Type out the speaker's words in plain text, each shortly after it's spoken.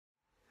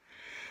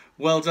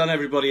Well done,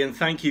 everybody, and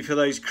thank you for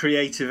those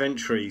creative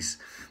entries.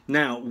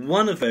 Now,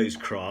 one of those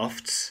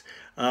crafts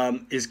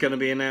is going to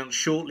be announced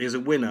shortly as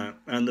a winner,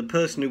 and the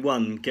person who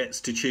won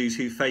gets to choose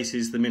who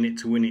faces the Minute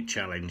to Win It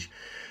challenge.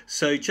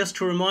 So just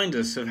to remind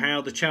us of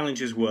how the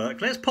challenges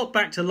work, let's pop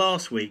back to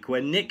last week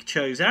when Nick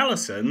chose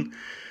Alison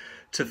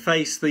to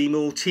face the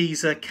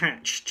Malteser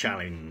Catch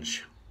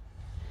Challenge.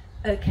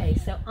 Okay,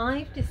 so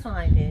I've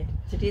decided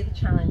to do the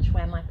challenge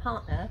where my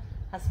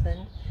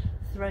husband,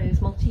 throws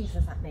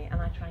Maltesers at me and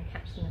I try and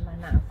catch them in my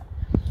mouth.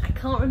 I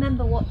can't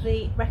remember what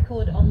the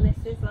record on this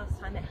is last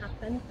time it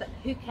happened, but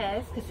who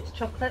cares, because it's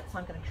chocolate, so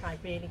I'm going to try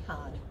really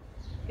hard.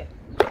 Go.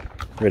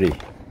 Ready?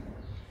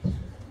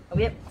 Oh,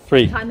 yep.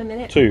 3, Time a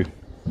minute. 2,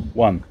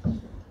 1.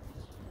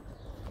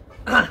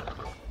 Ah.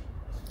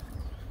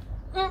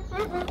 Got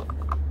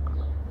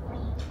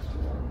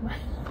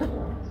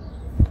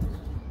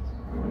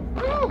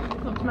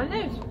to my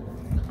nose.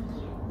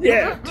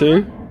 Yeah.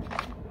 2.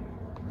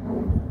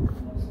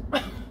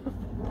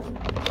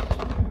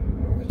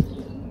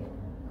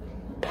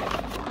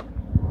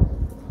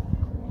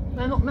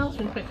 They're not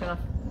melting quick enough.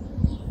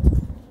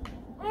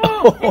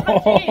 Oh, hit my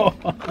teeth.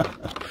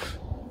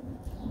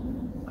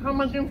 How am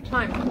I doing for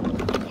time?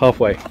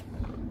 Halfway.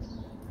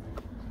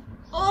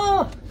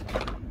 Oh!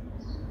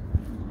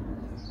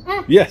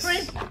 Yes. 3.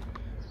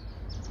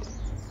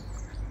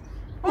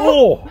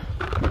 Oh!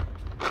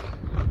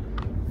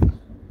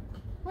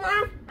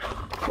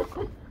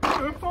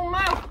 Full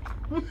mouth.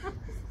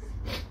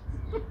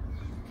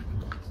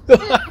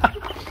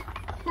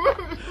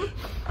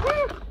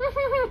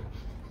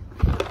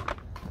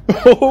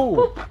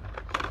 Oh!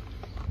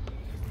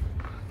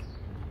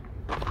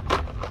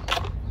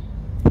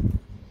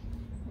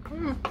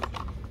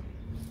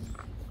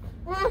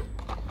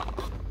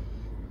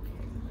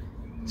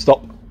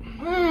 Stop.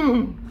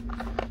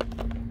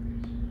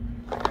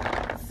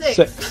 6.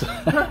 6.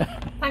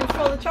 Thanks for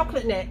all the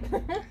chocolate, Nick.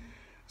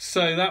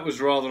 So that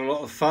was rather a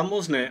lot of fun,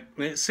 wasn't it?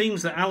 It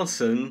seems that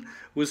Alison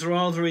was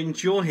rather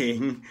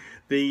enjoying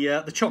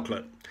the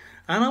chocolate.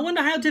 And I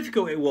wonder how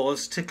difficult it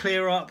was to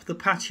clear up the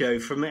patio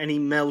from any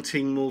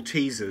melting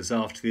Maltesers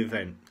after the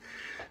event.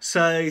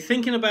 So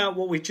thinking about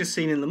what we've just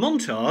seen in the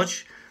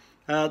montage,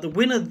 the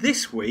winner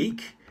this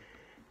week,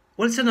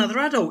 well, it's another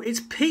adult. It's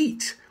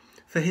Pete,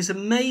 for his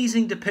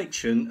amazing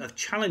depiction of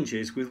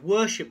challenges with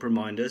worship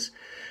reminders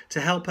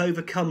to help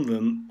overcome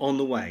them on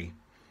the way.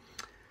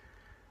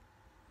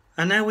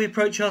 And now we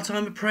approach our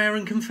time of prayer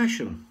and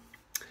confession,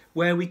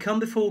 where we come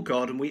before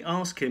God and we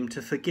ask him to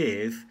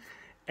forgive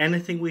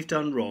anything we've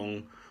done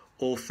wrong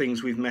or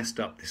things we've messed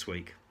up this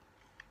week.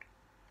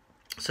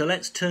 So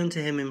let's turn to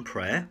him in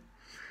prayer,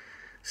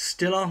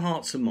 still our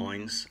hearts and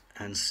minds,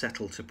 and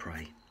settle to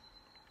pray.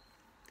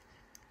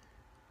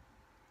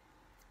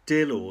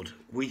 Dear Lord,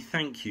 we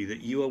thank you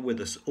that you are with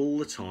us all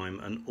the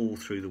time and all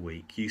through the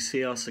week. You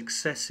see our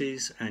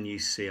successes and you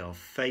see our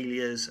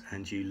failures,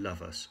 and you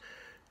love us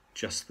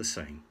just the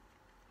same.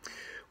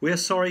 We are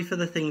sorry for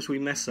the things we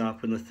mess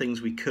up and the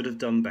things we could have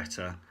done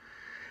better.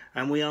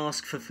 And we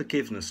ask for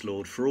forgiveness,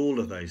 Lord, for all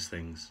of those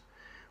things.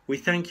 We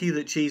thank you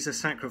that Jesus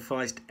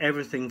sacrificed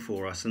everything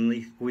for us, and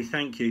we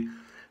thank you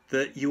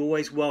that you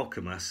always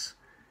welcome us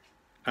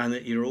and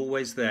that you're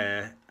always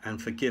there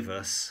and forgive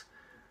us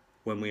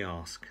when we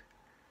ask.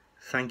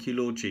 Thank you,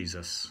 Lord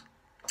Jesus.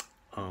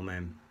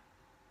 Amen.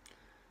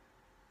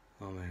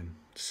 Amen.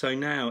 So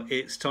now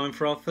it's time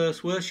for our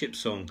first worship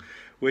song,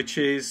 which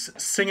is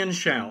Sing and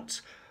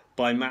Shout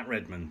by Matt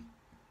Redman.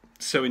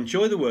 So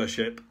enjoy the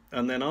worship,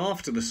 and then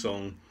after the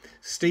song,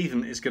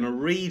 Stephen is going to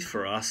read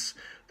for us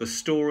the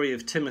story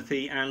of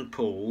Timothy and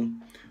Paul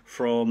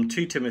from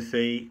 2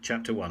 Timothy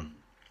chapter 1.